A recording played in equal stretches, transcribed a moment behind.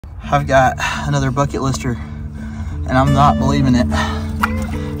I've got another bucket lister and I'm not believing it.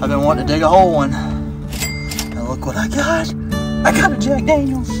 I've been wanting to dig a hole one. And look what I got. I got a Jack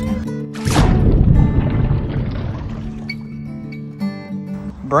Daniels.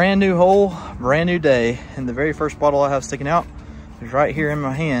 Brand new hole, brand new day. And the very first bottle I have sticking out is right here in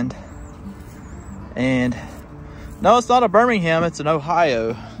my hand. And no, it's not a Birmingham, it's an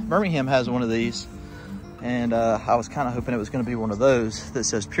Ohio. Birmingham has one of these. And I was kind of hoping it was going to be one of those that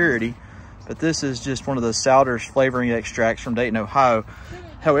says purity. But this is just one of the Souders flavoring extracts from Dayton, Ohio.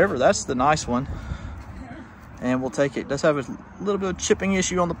 However, that's the nice one. And we'll take it. It does have a little bit of chipping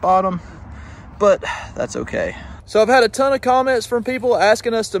issue on the bottom, but that's okay. So I've had a ton of comments from people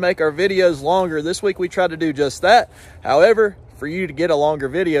asking us to make our videos longer. This week we tried to do just that. However, for you to get a longer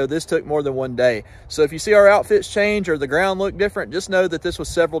video, this took more than one day. So if you see our outfits change or the ground look different, just know that this was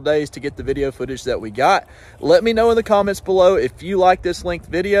several days to get the video footage that we got. Let me know in the comments below if you like this length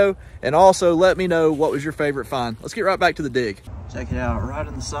video, and also let me know what was your favorite find. Let's get right back to the dig. Check it out, right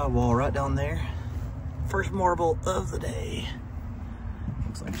in the sidewall, right down there. First marble of the day.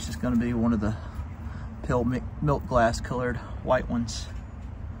 Looks like it's just gonna be one of the pale milk glass colored white ones.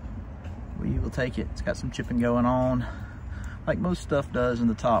 We will take it. It's got some chipping going on, like most stuff does in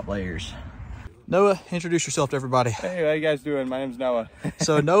the top layers. Noah, introduce yourself to everybody. Hey, how you guys doing? My name's Noah.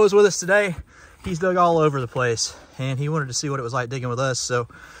 So Noah's with us today. He's dug all over the place and he wanted to see what it was like digging with us. So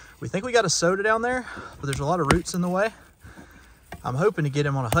we think we got a soda down there, but there's a lot of roots in the way. I'm hoping to get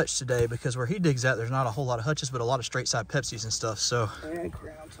him on a hutch today because where he digs at, there's not a whole lot of hutches, but a lot of straight side Pepsis and stuff. So And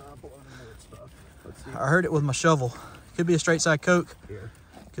crown top, a lot of other stuff. Let's see. I heard it with my shovel. Could be a straight side Coke. Here.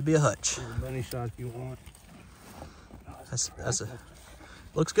 Could be a hutch. Here's a bunny shot if you want. That's a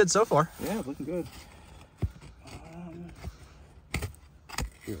looks good so far. Yeah, it's looking good.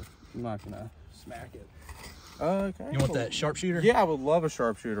 Here, I'm not gonna smack it. Okay. You want that sharpshooter? Yeah, I would love a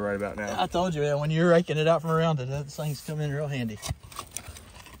sharpshooter right about now. I told you, man, when you're raking it out from around it, that thing's coming in real handy.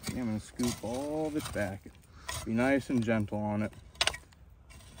 Yeah, I'm gonna scoop all of it back. Be nice and gentle on it.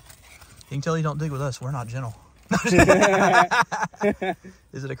 You can tell you don't dig with us. We're not gentle. Is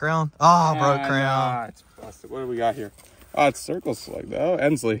it a crown? Oh, broke crown. Nah, it's busted. What do we got here? Oh, it's Circle Select. Oh,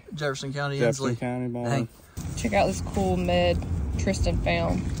 Ensley. Jefferson County, Jefferson Inslee. County ball. Dang. Check out this cool med Tristan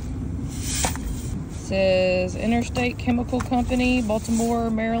found. Says Interstate Chemical Company, Baltimore,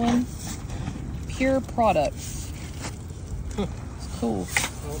 Maryland. Pure products. It's cool.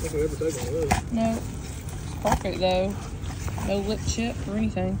 I don't think we've ever taken one of those. No. It's perfect though. No lip chip or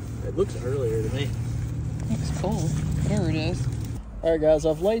anything. It looks earlier to me. It's cool. Whatever it is. All right, guys,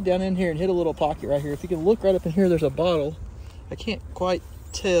 I've laid down in here and hit a little pocket right here. If you can look right up in here, there's a bottle. I can't quite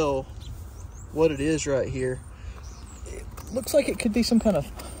tell what it is right here. It looks like it could be some kind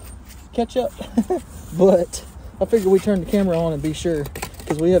of ketchup, but I figured we turn the camera on and be sure,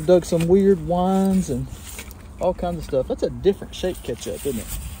 because we have dug some weird wines and all kinds of stuff. That's a different shape ketchup, isn't it?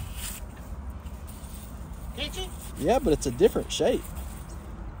 Ketchup? Yeah, but it's a different shape.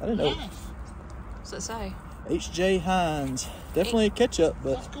 I didn't know. What's it say? H.J. Heinz. Definitely a ketchup,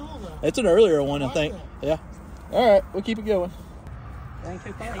 but That's cool though. it's an earlier one, I think. Yeah. All right, we'll keep it going. Thank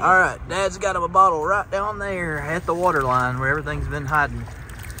you. All right, Dad's got him a bottle right down there at the water line where everything's been hiding.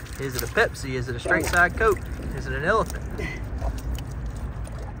 Is it a Pepsi? Is it a straight side Coke? Is it an elephant?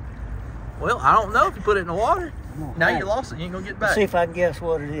 Well, I don't know if you put it in the water. Now you lost it. You ain't gonna get back. Let's see if I can guess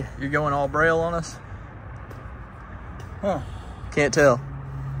what it is. You're going all Braille on us? Huh. Can't tell.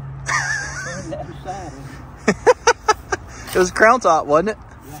 That side. It was Crown Top, wasn't it?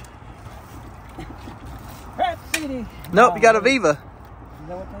 Crap City. Nope, you got a Viva. Is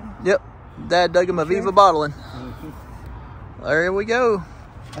that what that is? Yep. Dad dug him a Viva bottling. There we go.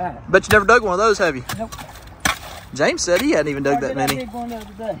 Right. Bet you never dug one of those, have you? Nope. James said he hadn't even dug that I many. did one the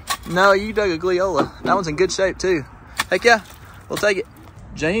other day. No, you dug a Gliola. That one's in good shape too. Heck yeah, we'll take it.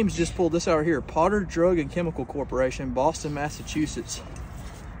 James just pulled this out here. Potter Drug and Chemical Corporation, Boston, Massachusetts.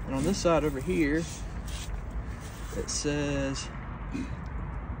 And on this side over here, it says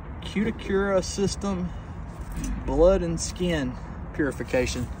Cuticura System Blood and Skin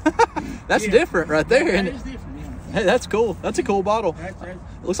Purification. That's different right there, isn't it? That is different, yeah. Hey, that's cool. That's a cool bottle. That's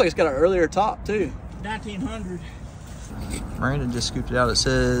Looks like it's got an earlier top too. 1900. Brandon just scooped it out. It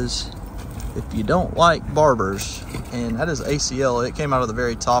says, if you don't like barbers, and that is ACL. It came out of the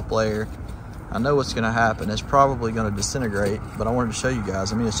very top layer. I know what's going to happen. It's probably going to disintegrate, but I wanted to show you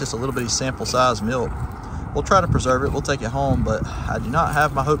guys. I mean, it's just a little bitty sample size milk. We'll try to preserve it. We'll take it home, but I do not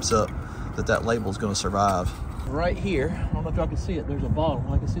have my hopes up that that label is going to survive. Right here, I don't know if y'all can see it, there's a bottle.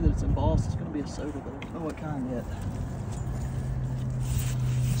 I can see that it's embossed. It's going to be a soda, but I don't know what kind yet.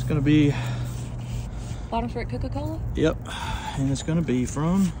 It's going to be... Bottom straight Coca-Cola? Yep, and it's going to be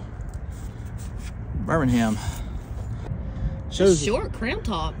from Birmingham. Just short crown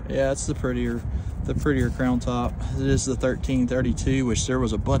top. Yeah, it's the prettier crown top. It is the 1332, which there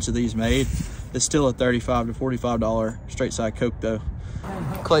was a bunch of these made. It's still a $35 to $45 straight side Coke though.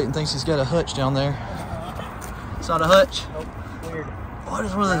 Clayton thinks he's got a hutch down there. It's not a hutch. Nope, weird. What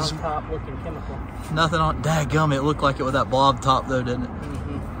is one of those? Top looking chemical. Nothing on. Daggum, it looked like it with that blob top though, didn't it?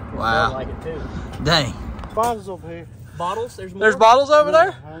 Mm-hmm. Wow. I like it too. Dang. Bottles over here. Bottles? There's more? There's bottles over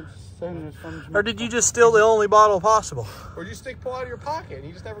there? I'm just saying there's some. Or did you just steal the only bottle possible? Or you pull out of your pocket and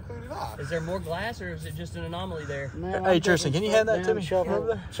you just never cleaned it off. Is there more glass or is it just an anomaly there? Man, Hey I'm Tristan, can you hand that to me? Shovel, Over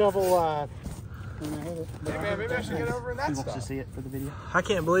there? shovel wide. Hey man, maybe I should get over in that He wants to stuff. see it for the video. I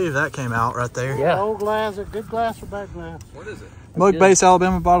can't believe that came out right there. Yeah. Old glass, a good glass or bad glass? What is it? Mug Base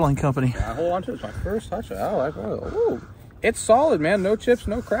Alabama Bottling Company. I hold on to it. It's my first touch. I like it. Ooh. It's solid, man. No chips,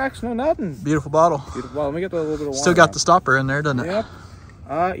 no cracks, no nothing. Beautiful bottle. Beautiful. Well, let me get a little bit of water. Still got the stopper in there, doesn't it? Yep.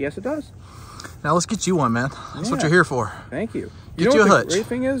 Yes, it does. Now let's get you one, man. That's what Yeah. you're here for. Thank you. Get You know you a what hutch. the great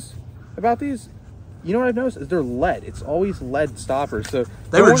thing is about these? You know what I've noticed is they're lead. It's always lead stoppers. So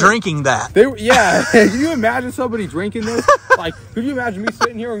They were wanna- drinking that. They were, yeah. Can you imagine somebody drinking this? Like, could you imagine me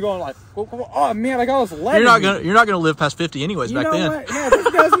sitting here and going like, oh man, I got this lead. You're not gonna live past 50 anyways You back know then. what? Yeah,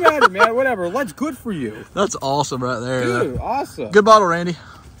 it doesn't matter, man. Whatever. Lead's good for you, That's awesome right there. dude. Awesome. Good bottle, Randy.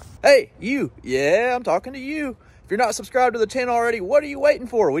 Hey, you. Yeah, I'm talking to you. If you're not subscribed to the channel already, what are you waiting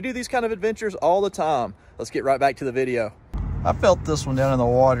for? We do these kind of adventures all the time. Let's get right back to the video. I felt this one down in the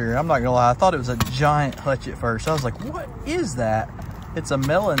water. I'm not gonna lie, I thought it was a giant hutch at first. I was like, what is that? It's a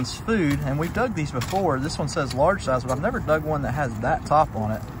Melon's Food, and we've dug these before. This one says large size, but I've never dug one that has that top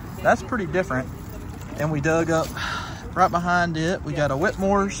on it. That's pretty different. And we dug up right behind it. We got a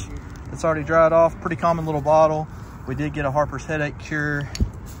Whitmore's. It's already dried off. Pretty common little bottle. We did get a Harper's Headache Cure.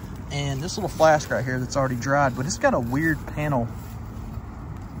 And this little flask right here that's already dried, but it's got a weird panel,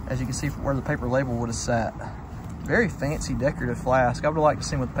 as you can see from where the paper label would have sat. Very fancy decorative flask. I would have liked to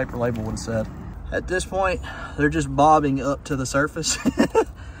see what the paper label would have said. At this point, they're just bobbing up to the surface.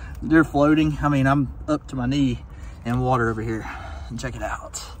 They're floating. I mean, I'm up to my knee in water over here. And check it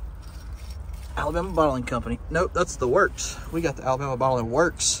out. Alabama Bottling Company. Nope, that's the Works. We got the Alabama Bottling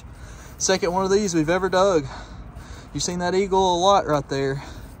Works. Second one of these we've ever dug. You've seen that eagle a lot right there.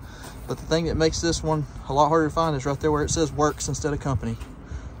 But the thing that makes this one a lot harder to find is right there where it says Works instead of Company.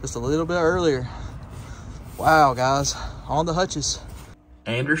 Just a little bit earlier. Wow, guys, on the hutches.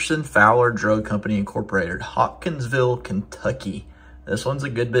 Anderson Fowler Drug Company Incorporated, Hopkinsville, Kentucky. This one's a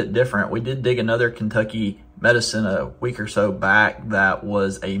good bit different. We did dig another Kentucky medicine a week or so back that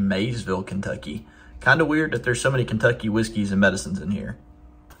was a Maysville, Kentucky. Kind of weird that there's so many Kentucky whiskeys and medicines in here.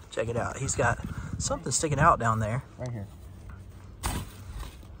 Check it out. He's got something sticking out down there. Right here.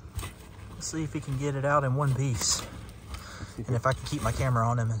 Let's see if he can get it out in one piece. And if I can keep my camera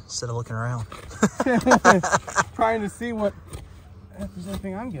on him instead of looking around. Trying to see if there's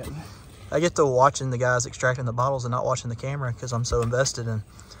anything I'm getting. I get to watching the guys extracting the bottles and not watching the camera because I'm so invested and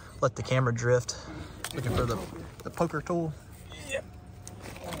let the camera drift. Looking for the poker tool. Yep.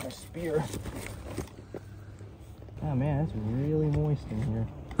 Oh, a spear. Oh man, it's really moist in here.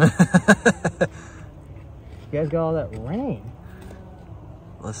 You guys got all that rain.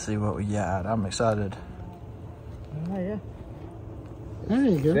 Let's see what we got. I'm excited. Oh yeah. There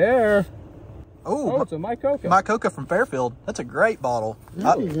you go. There. Oh, Oh, it's a My Coca. My Coca from Fairfield. That's a great bottle.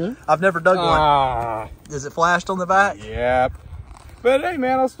 There you go. I've never dug one. Ah. Is it flashed on the back? Yep. But hey,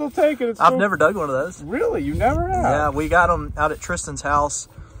 man, I'll still take it. It's I've still... never dug one of those. Really? You never have? Yeah, we got them out at Tristan's house.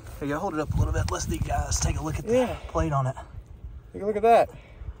 Here you go, hold it up a little bit. Let's these guys take a look at the plate on it. Take a look at that.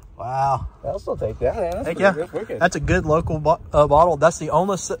 Wow. I'll still take that. Man. That's Heck pretty yeah. good. Wicked. That's a good local bottle. That's the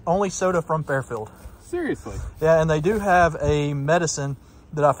only soda from Fairfield. Seriously. Yeah, and they do have a medicine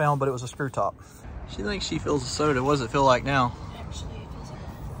that I found, but it was a screw top. She thinks she feels a soda. What does it feel like now? Actually, it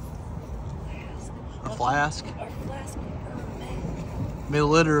feels A flask? a flask. I mean,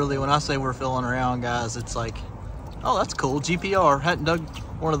 literally, when I say we're filling around, guys, it's like, oh, that's cool. GPR. Hadn't dug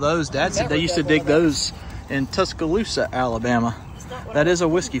one of those. Dad said they used to dig those in Tuscaloosa, Alabama. That is a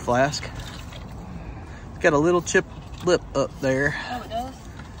whiskey flask. It's got a little chip lip up there. Oh, it does?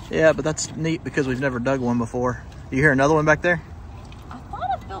 Yeah, but that's neat because we've never dug one before. You hear another one back there? I thought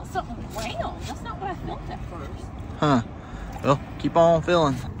I felt something round. That's not what I felt at first. Huh. Well, keep on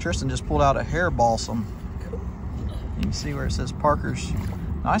filling. Tristan just pulled out a hair balsam. You can see where it says Parker's.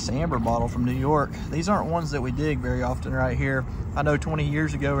 Nice amber bottle from New York. These aren't ones that we dig very often right here. I know 20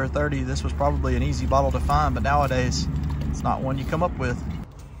 years ago or 30, this was probably an easy bottle to find, but nowadays, it's not one you come up with.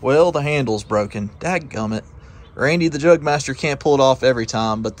 Well, the handle's broken. Dadgummit. Randy, the jug master, can't pull it off every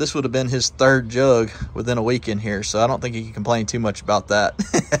time, but this would have been his third jug within a week in here, so I don't think he can complain too much about that.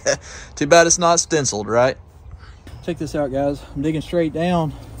 Too bad it's not stenciled, right? Check this out, guys. I'm digging straight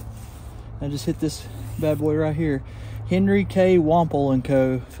down. I just hit this bad boy right here. Henry K. Wampel &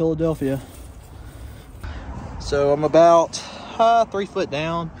 Co., Philadelphia. So I'm about 3 foot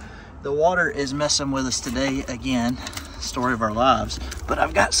down. The water is messing with us today again. Story of our lives. But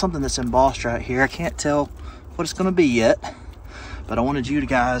I've got something that's embossed right here. I can't tell what it's going to be yet, but I wanted you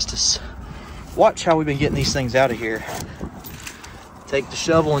guys to watch how we've been getting these things out of here. Take the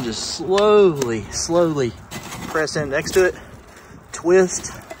shovel and just slowly press in next to it,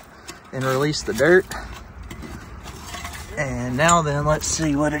 twist, and release the dirt. And now then, let's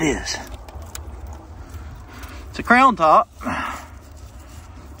see what it is. It's a crown top,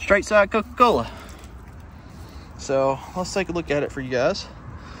 straight side Coca-Cola. So let's take a look at it for you guys.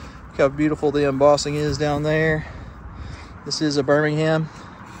 Look how beautiful the embossing is down there. This is a Birmingham.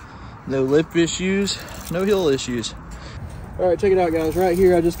 No lip issues, no heel issues. All right, check it out, guys. Right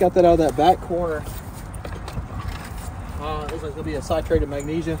here, I just got that out of that back corner. Looks like it's gonna be a citrated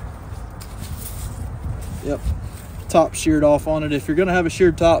magnesia. Yep, top sheared off on it. If you're gonna have a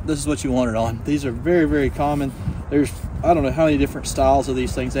sheared top, this is what you want it on. These are very, very common. There's, I don't know how many different styles of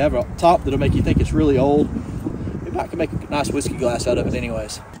these things. They have a top that'll make you think it's really old. I can make a nice whiskey glass out of it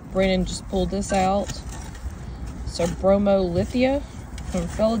anyways. Brandon just pulled this out. It's a bromolithia from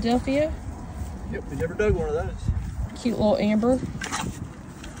Philadelphia. Yep, we never dug one of those. Cute little amber.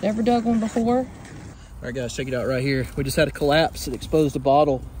 Never dug one before. All right, guys, check it out right here. We just had a collapse. It exposed a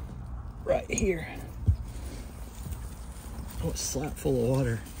bottle right here. Oh, it's slap full of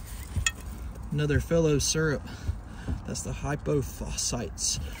water. Another fellow syrup. That's the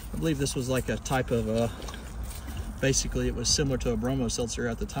hypophosphites. I believe this was like a type of basically it was similar to a bromo seltzer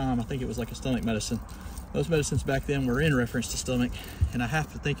at the time. I think it was like a stomach medicine. Those medicines back then were in reference to stomach, and I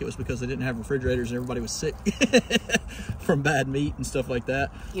have to think it was because they didn't have refrigerators and everybody was sick from bad meat and stuff like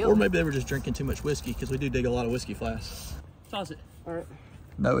that. Yep. Or maybe they were just drinking too much whiskey, because we do dig a lot of whiskey flasks. Toss it. All right.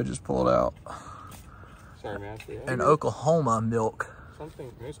 No, it just pulled out. Sorry, man. An Oklahoma milk. Something.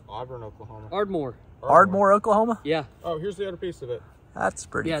 It's Auburn, Oklahoma. Ardmore. Ardmore, Oklahoma? Yeah. Oh, here's the other piece of it. That's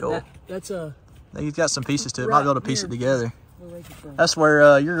pretty cool. That's a... He's got some pieces to it. Might be able to piece it together. That's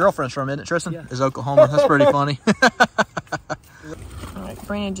where your girlfriend's from, isn't it, Tristan? Yeah. Is Oklahoma. That's pretty funny. All right,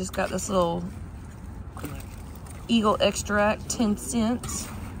 Brandon just got this little Eagle extract, 10 cents.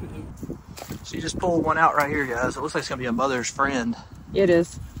 So you just pulled one out right here, guys. It looks like it's going to be a mother's friend. It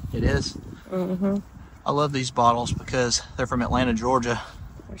is. It is? Mm-hmm. I love these bottles because they're from Atlanta, Georgia.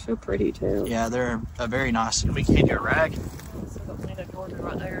 They're so pretty, too. Yeah, they're very nice. Can we hand you a rag? This is Atlanta, Georgia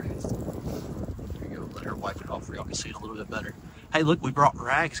right there. There you go. Let her wipe it off so y'all can see it a little bit better. Hey, look, we brought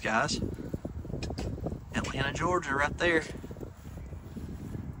rags, guys. Atlanta, Georgia, right there.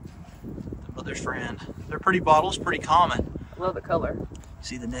 The mother's friend. They're pretty bottles, pretty common. Love the color.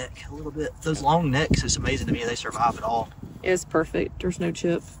 See the neck a little bit. Those long necks, it's amazing to me. They survive it all. It's perfect. There's no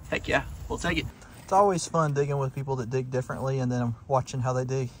chip. Heck yeah, we'll take it. It's always fun digging with people that dig differently and then watching how they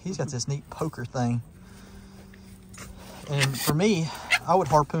dig. He's got this neat poker thing. And for me, I would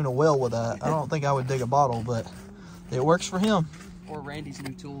harpoon a whale with that. I don't think I would dig a bottle, but it works for him. Or Randy's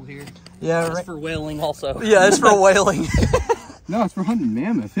new tool here. Yeah, That's for whaling also. Yeah, it's for whaling. No, it's for hunting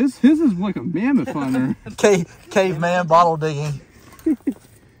mammoth. His is like a mammoth hunter. Caveman bottle digging.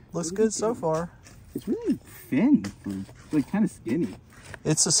 Looks good so far. It's really thin. It's like kind of skinny.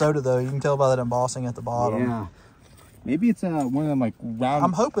 It's a soda though. You can tell by that embossing at the bottom. Yeah. Maybe it's one of them like round.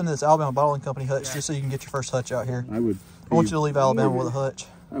 I'm hoping this Alabama Bottling Company hutch, just so you can get your first hutch out here. I would. I want you to leave Alabama with a hutch.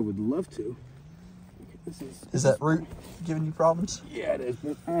 I would love to. Is that root giving you problems? Yeah, it is,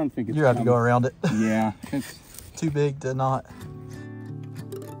 but I don't think it's. You have to go around it. Yeah, it's too big to not.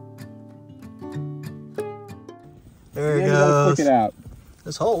 There it goes. Click it out.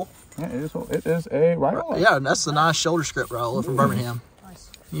 This hole. Yeah, it is a rifle. Yeah, and that's the nice shoulder script rifle from Birmingham.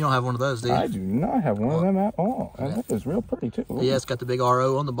 Nice. You don't have one of those, do you? I do not have one of them at all. And that is real pretty too. Yeah, it's got the big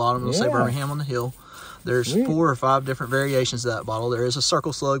RO on the bottom. It'll say Birmingham on the hill. There's 4 or 5 different variations of that bottle. There is a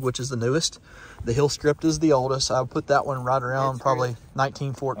circle slug, which is the newest. The hill script is the oldest. I would put that one right around probably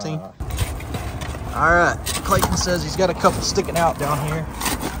 1914. All right, Clayton says he's got a couple sticking out down here.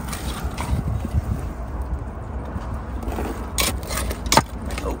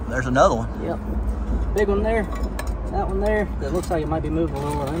 Oh, there's another one. Yep. Big one there. That one there. That looks like it might be moving a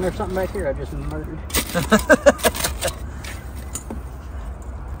little. And there's something back here I just murdered.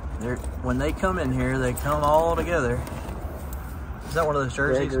 When they come in here, they come all together. Is that one of those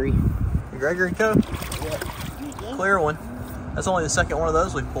jerseys? Gregory. The Gregory Co? Yeah. Clear one. That's only the second one of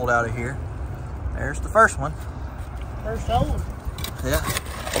those we've pulled out of here. There's the first one. First hole. Yeah.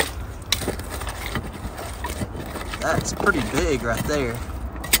 That's pretty big right there.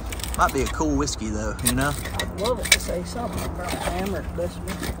 Might be a cool whiskey though, you know? I'd love it to say something about hammer,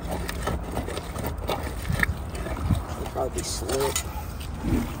 especially. It'd probably be slick.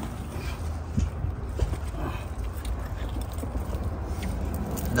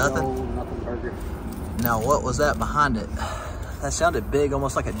 Nothing? No, nothing burger. Now what was that behind it? That sounded big,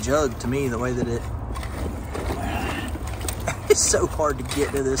 almost like a jug to me, the way that it... It's so hard to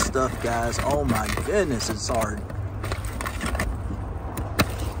get to this stuff, guys. Oh my goodness, it's hard.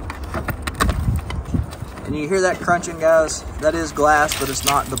 And you hear that crunching, guys? That is glass, but it's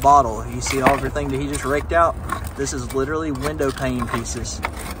not the bottle. You see everything that he just raked out? This is literally window pane pieces.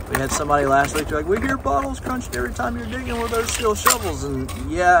 We had somebody last week like, we hear bottles crunched every time you're digging with those steel shovels. And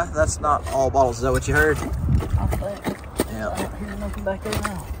yeah, that's not all bottles. Is that what you heard? I think. Yeah. I don't hear nothing back there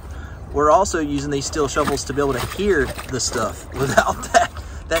now. We're also using these steel shovels to be able to hear the stuff. Without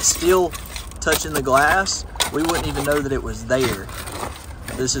that steel touching the glass, we wouldn't even know that it was there.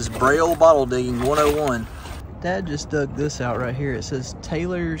 This is Braille Bottle Digging 101. Dad just dug this out right here. It says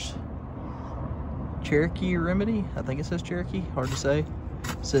Taylor's Cherokee Remedy. I think it says Cherokee, hard to say.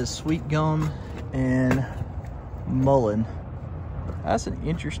 It says sweet gum and mullein. That's an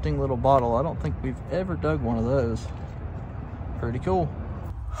interesting little bottle. I don't think we've ever dug one of those. Pretty cool.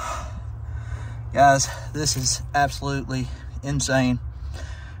 Guys, this is absolutely insane.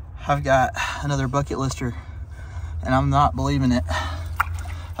 I've got another bucket lister and I'm not believing it.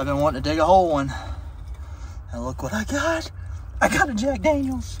 I've been wanting to dig a hole one. And look what I got. I got a Jack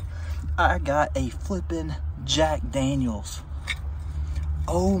Daniels. I got a flippin' Jack Daniels.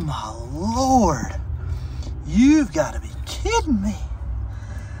 Oh my Lord. You've got to be kidding me.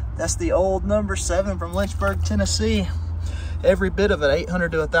 That's the old number 7 from Lynchburg, Tennessee. Every bit of an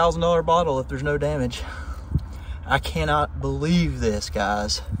 $800 to $1,000 bottle if there's no damage. I cannot believe this,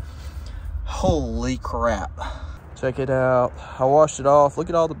 guys. Holy crap. Check it out. I washed it off. Look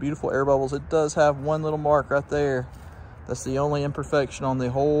at all the beautiful air bubbles. It does have one little mark right there. That's the only imperfection on the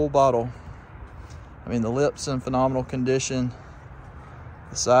whole bottle. I mean, the lip's in phenomenal condition.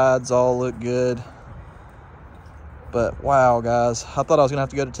 The sides all look good. But wow, guys, I thought I was gonna have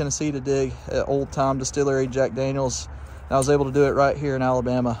to go to Tennessee to dig at Old Time Distillery Jack Daniels. And I was able to do it right here in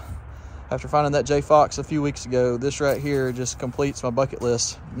Alabama. After finding that J. Fox a few weeks ago, this right here just completes my bucket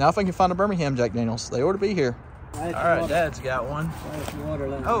list. Now if I can find a Birmingham Jack Daniels, they ought to be here. All right, Dad's got one.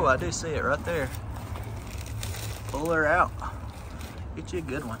 Oh, I do see it right there. Pull her out. Get you a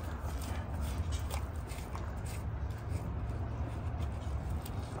good one.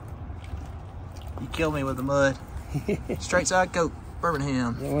 You killed me with the mud. Straight side coat,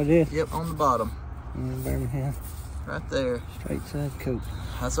 Birmingham. Is that what it is? Yep, on the bottom. Birmingham. Right there. Straight side coat.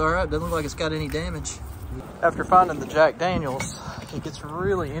 That's all right. Doesn't look like it's got any damage. After finding the Jack Daniels, it gets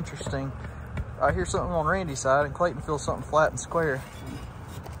really interesting. I hear something on Randy's side, and Clayton feels something flat and square.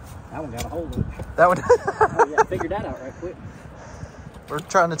 That one got a hold of it. That one. Oh, yeah, figured that out right quick. We're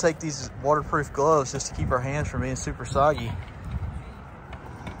trying to take these waterproof gloves just to keep our hands from being super soggy.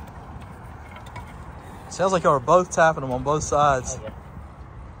 Sounds like y'all are both tapping them on both sides. Oh, yeah.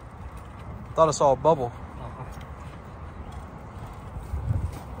 Thought I saw a bubble.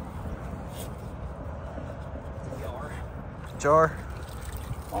 Jar.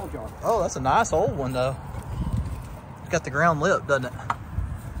 Ball jar. Oh, that's a nice old one though. It's got the ground lip, doesn't it?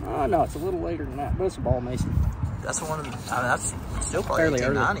 Oh no, it's a little later than that, but it's a ball mason. That's one of the, I mean, that's still probably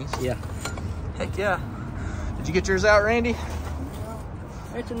Fairly 1890s. early. Yeah. Heck yeah. Did you get yours out, Randy?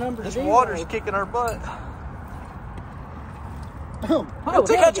 It's a number. This 0. water's kicking our butt. Oh,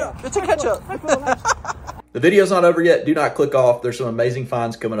 It's a catch-up. It's a catch-up. The video's not over yet. Do not click off. There's some amazing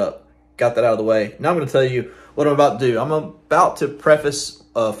finds coming up. Got that out of the way. Now I'm going to tell you what I'm about to do. I'm about to preface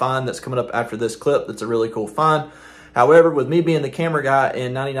a find that's coming up after this clip. That's a really cool find. However, with me being the camera guy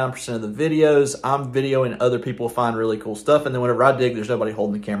in 99% of the videos, I'm videoing other people find really cool stuff. And then whenever I dig, there's nobody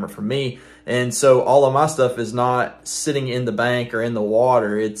holding the camera for me. And so all of my stuff is not sitting in the bank or in the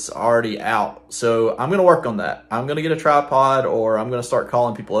water. It's already out. So I'm going to work on that. I'm going to get a tripod, or I'm going to start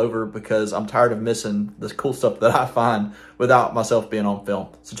calling people over because I'm tired of missing the cool stuff that I find without myself being on film.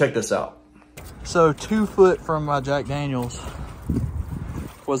 So check this out. So 2 foot from my Jack Daniels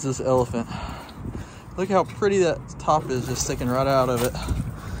was this elephant. Look how pretty that top is, just sticking right out of it.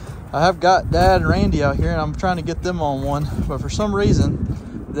 I have got Dad and Randy out here and I'm trying to get them on one, but for some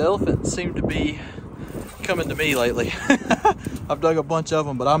reason, the elephants seem to be coming to me lately. I've dug a bunch of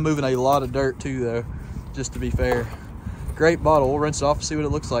them, but I'm moving a lot of dirt too though, just to be fair. Great bottle, we'll rinse it off and see what it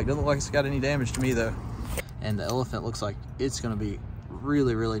looks like. Doesn't look like it's got any damage to me though. And the elephant looks like it's gonna be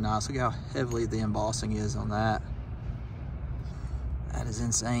really, really nice. Look how heavily the embossing is on that. That is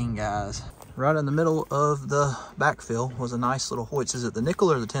insane, guys. Right in the middle of the backfill was a nice little hoist. Is it the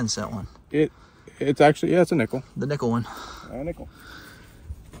nickel or the 10-cent one? It's actually, yeah, it's a nickel. The nickel one. A nickel.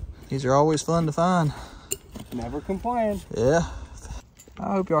 These are always fun to find. Never complain. Yeah.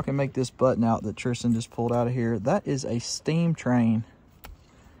 I hope y'all can make this button out that Tristan just pulled out of here. That is a steam train.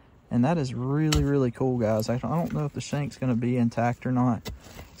 And that is really, really cool, guys. I don't know if the shank's going to be intact or not.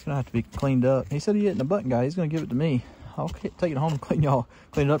 It's going to have to be cleaned up. He said he isn't a button guy. He's going to give it to me. I'll take it home and clean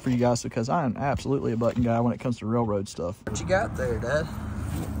it up for you guys, because I am absolutely a button guy when it comes to railroad stuff. What you got there, Dad?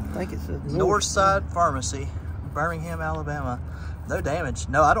 I think it's a Northside Pharmacy, Birmingham, Alabama. No damage.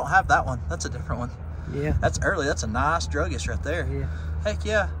 No, I don't have that one. That's a different one. Yeah. That's early. That's a nice druggist right there. Yeah. Heck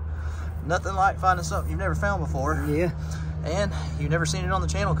yeah. Nothing like finding something you've never found before. Yeah. And you've never seen it on the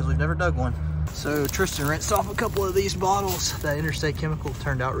channel because we've never dug one. So Tristan rinsed off a couple of these bottles. That Interstate Chemical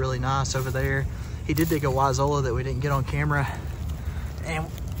turned out really nice over there. He did dig a Wizola that we didn't get on camera. And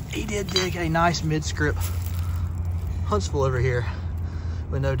he did dig a nice mid-script Huntsville over here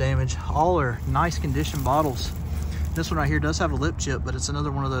with no damage. All are nice condition bottles. This one right here does have a lip chip, but it's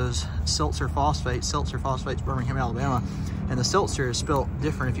another one of those Seltzer Phosphates. Seltzer Phosphates, Birmingham, Alabama. And the seltzer is spelled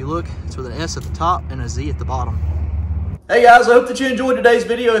different. If you look, it's with an S at the top and a Z at the bottom. Hey guys, I hope that you enjoyed today's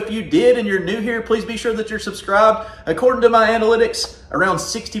video. If you did and you're new here, please be sure that you're subscribed. According to my analytics, around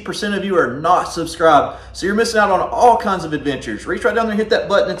 60% of you are not subscribed. So you're missing out on all kinds of adventures. Reach right down there and hit that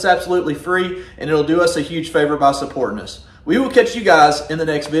button. It's absolutely free, and it'll do us a huge favor by supporting us. We will catch you guys in the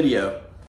next video.